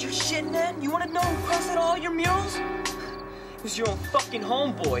dissed your shit, man? You wanna know who crossed out all your murals? It was your own fucking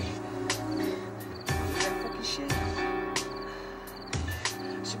homeboy. Shit. I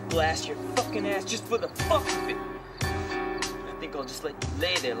should blast your fucking ass just for the fuck of it. I think I'll just let you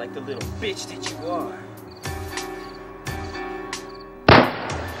lay there like the little bitch that you are.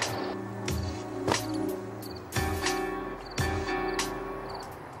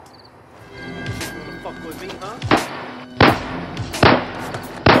 You wanna fuck with me, huh?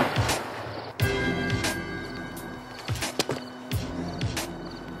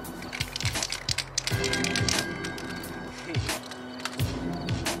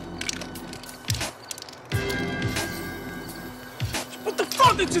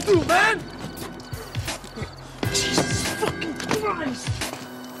 What did you do, man? Jesus fucking Christ!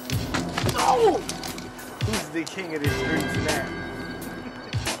 No! Who's the king of the streets now?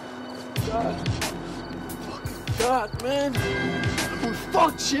 God. Fucking God, man. We're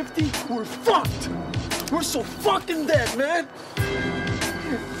fucked, Shifty. We're fucked. We're so fucking dead, man.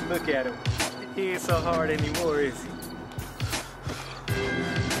 Look at him. He ain't so hard anymore, is he?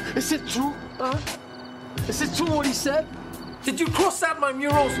 Is it true, huh? Is it true what he said? Did you cross out my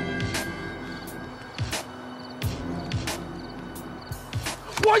murals?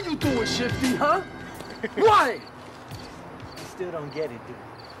 What you doing, Shifty, huh? Why? You still don't get it, do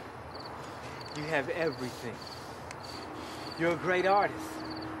you? You have everything. You're a great artist.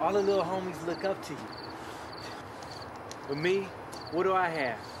 All the little homies look up to you. But me, what do I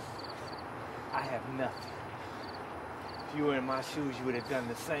have? I have nothing. If you were in my shoes, you would have done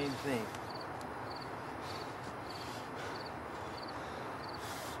the same thing.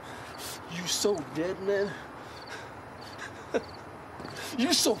 You so dead, man.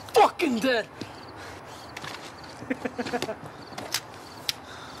 You so fucking dead.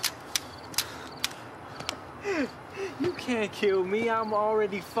 You can't kill me. I'm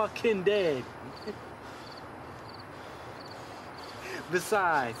already fucking dead.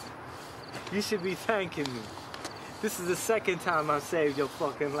 Besides, you should be thanking me. This is the second time I've saved your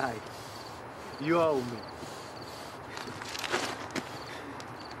fucking life. You owe me.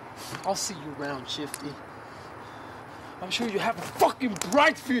 I'll see you around, Shifty. I'm sure you have a fucking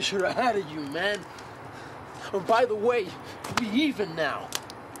bright future ahead of you, man. Oh, by the way, we even now.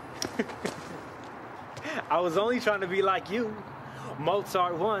 I was only trying to be like you.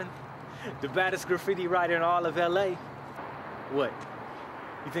 Mozart won. The baddest graffiti writer in all of LA. What?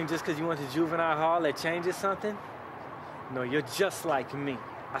 You think just because you went to juvenile hall that changes something? No, you're just like me.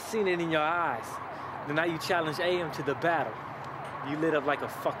 I seen it in your eyes. The night you challenged AM to the battle. You lit up like a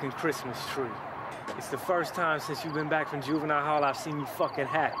fucking Christmas tree. It's the first time since you've been back from juvenile hall I've seen you fucking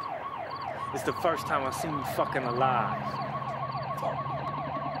happy. It's the first time I've seen you fucking alive.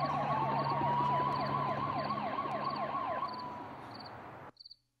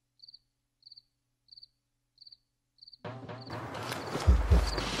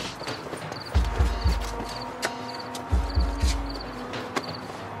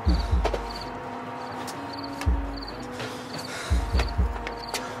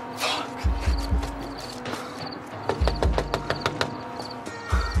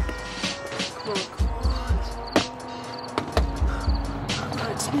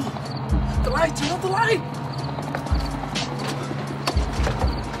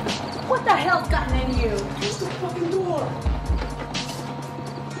 What the hell's gotten into you? Close the fucking door.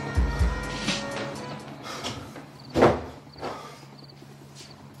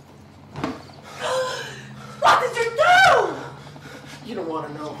 What did you do? You don't want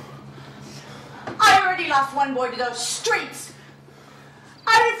to know. I already lost one boy to those streets.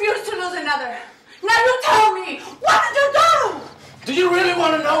 I refuse to lose another. Now you tell me, what did you do? Do you really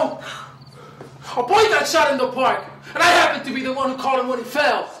want to know? A boy got shot in the park, and I happened to be the one who caught him when he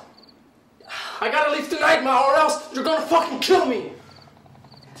fell. I gotta leave tonight, Ma, or else you're gonna fucking kill me.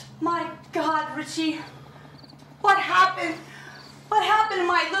 My God, Richie. What happened? What happened to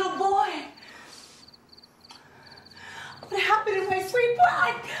my little boy? What happened to my sweet boy?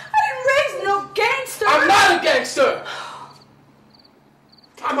 I didn't raise no gangster. I'm not a gangster.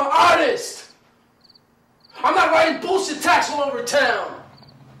 I'm an artist. I'm not writing bullshit tags all over town.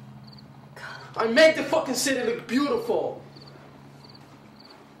 I make the fucking city look beautiful.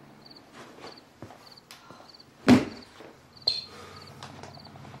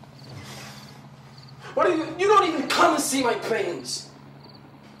 What do you don't even come and see my paintings.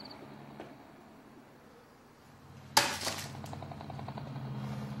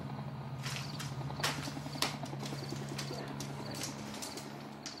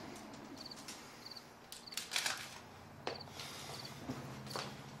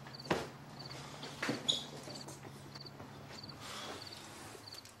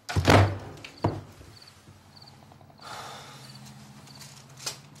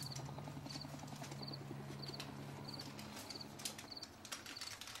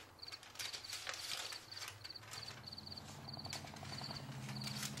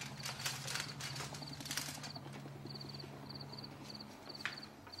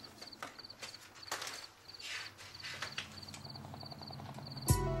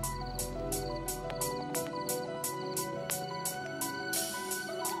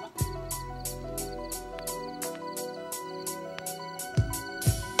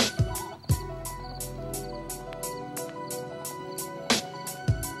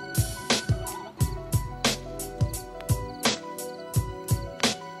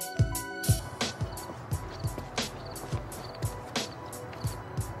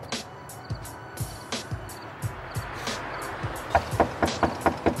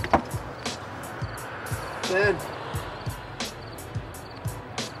 Man.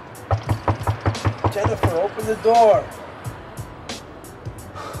 Jennifer, open the door.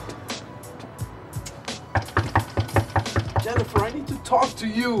 Jennifer, I need to talk to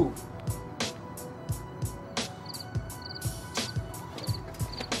you.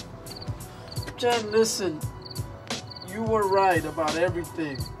 Jen, listen. You were right about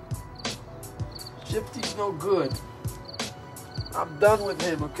everything. Shifty's no good. I'm done with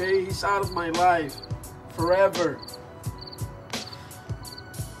him, okay? He's out of my life. Forever.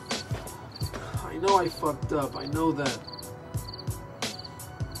 I know I fucked up. I know that.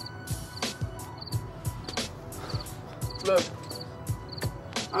 Look,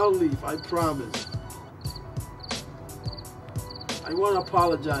 I'll leave. I promise. I want to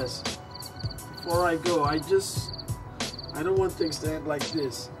apologize. Before I go, I don't want things to end like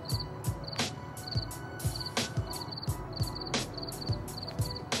this.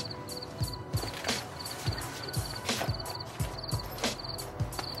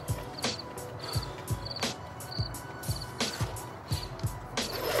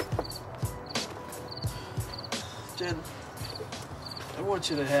 Jen, I want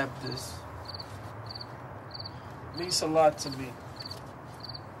you to have this. It means a lot to me.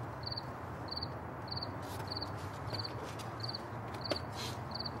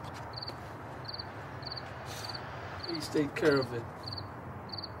 Please take care of it.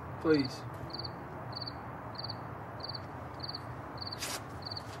 Please.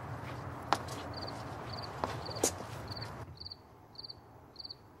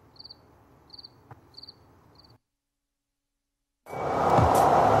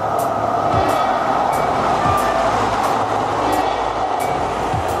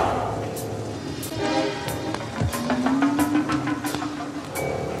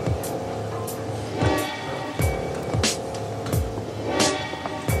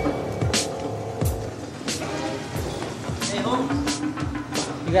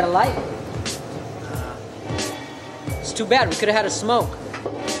 You got a light? It's too bad. We could have had a smoke.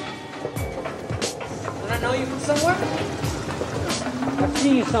 Don't I know you from somewhere? I've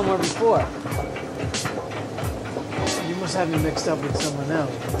seen you somewhere before. You must have me mixed up with someone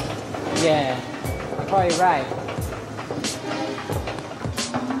else. Yeah, you're probably right.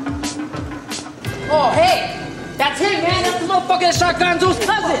 Oh, hey! That's him, man! That's the motherfucker that shot Gonzo's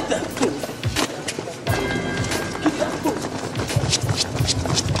cousin!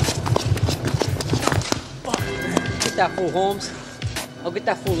 Get that fool, Holmes. I'll get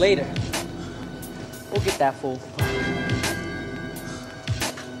that fool later. We'll get that fool.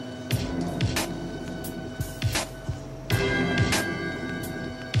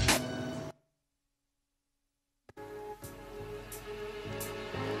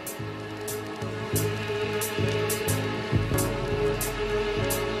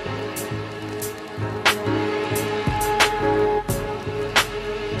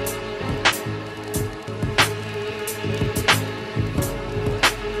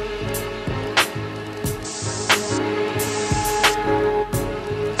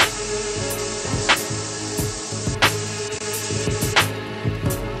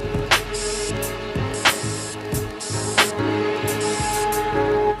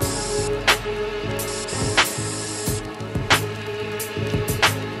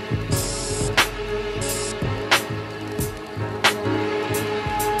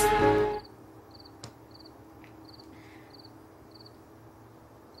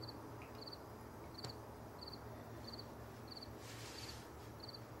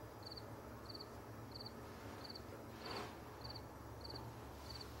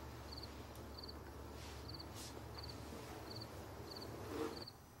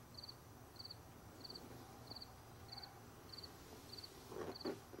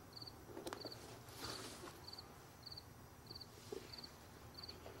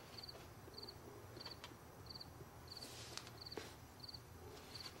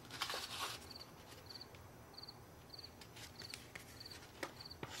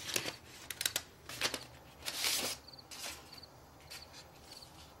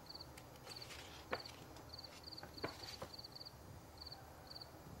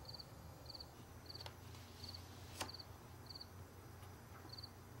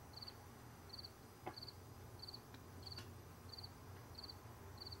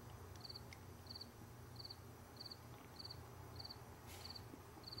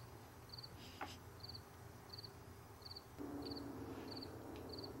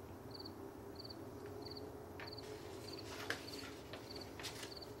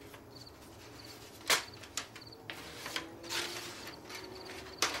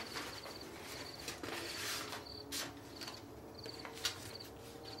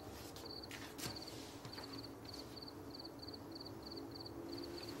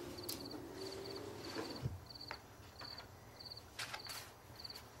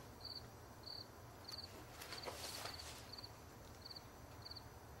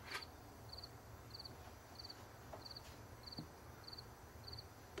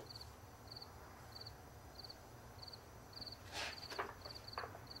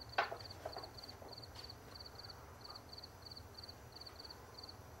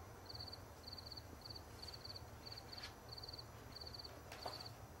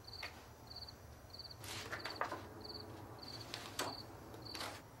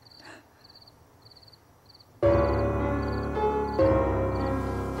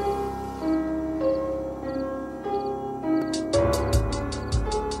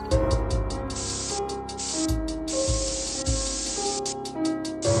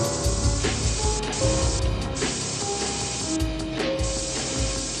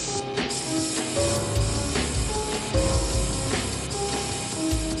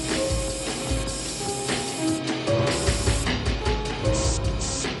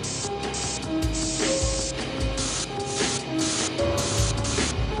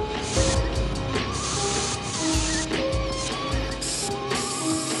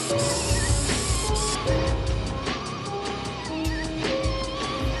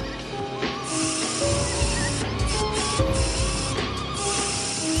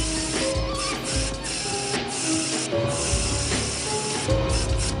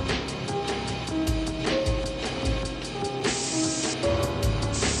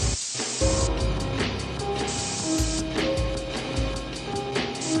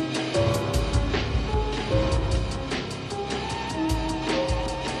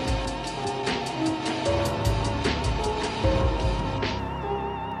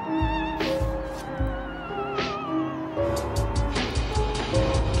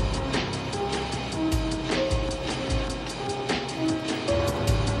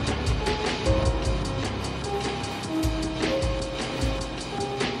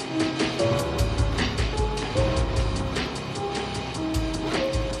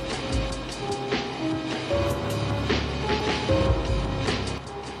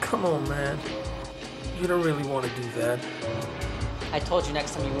 Come on, man. You don't really want to do that. I told you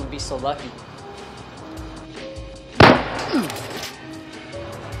next time you wouldn't be so lucky.